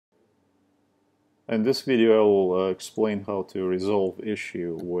In this video I will explain how to resolve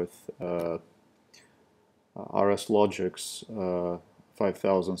issue with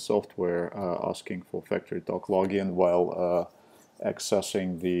RSLogix5000 software asking for FactoryTalk Login while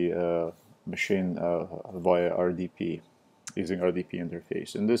accessing the machine via RDP, using RDP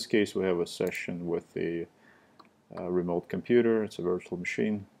interface. In this case we have a session with a remote computer. It's a virtual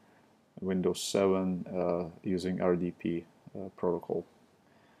machine, Windows 7 using RDP protocol.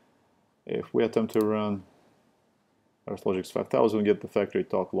 If we attempt to run RSLogix5000, we get the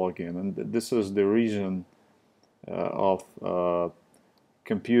FactoryTalk Login, and this is the region of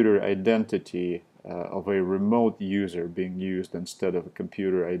computer identity of a remote user being used instead of a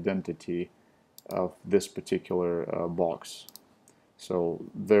computer identity of this particular box. So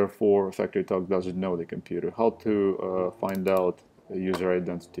therefore FactoryTalk doesn't know the computer. How to find out a user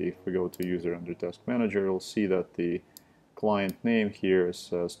identity? If we go to user under task manager, you'll see that the client name here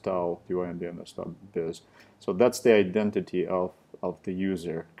says tau.dns.biz. So that's the identity of the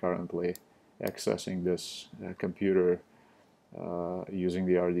user currently accessing this computer using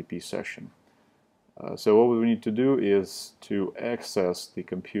the RDP session. So what we need to do is to access the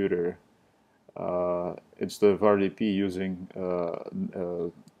computer instead of RDP using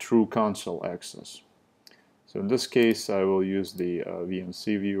true console access. So in this case I will use the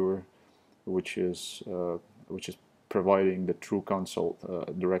VNC viewer, which is providing the true console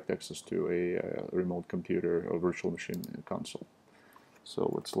direct access to a remote computer or virtual machine console. So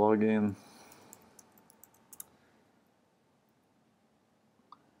let's log in.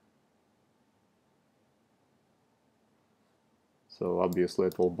 So obviously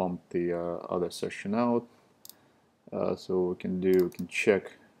it will bump the other session out. So we can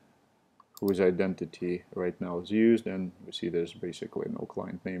check whose identity right now is used, and we see there's basically no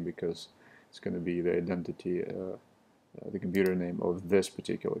client name because it's going to be the identity the computer name of this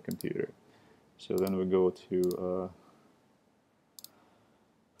particular computer. So then we go to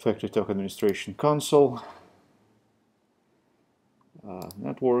FactoryTalk Administration Console,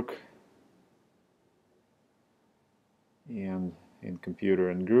 Network, and in Computer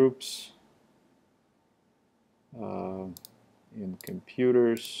and Groups, in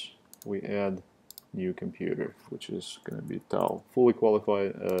Computers, we add new computer, which is going to be tau. Fully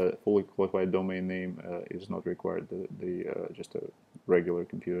qualified domain name is not required. Just a regular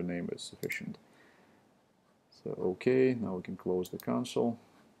computer name is sufficient. So okay, now we can close the console.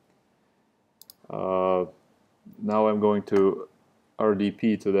 Now I'm going to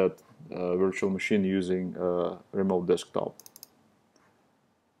RDP to that virtual machine using remote desktop.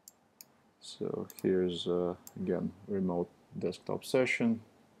 So here's again remote desktop session.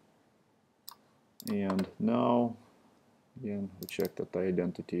 And now, again, we check that the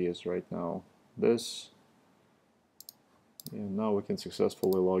identity is right now this. And now we can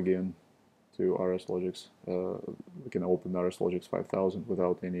successfully log in to RSLogix. We can open RSLogix5000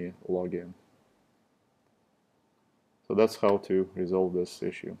 without any login. So that's how to resolve this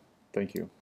issue. Thank you.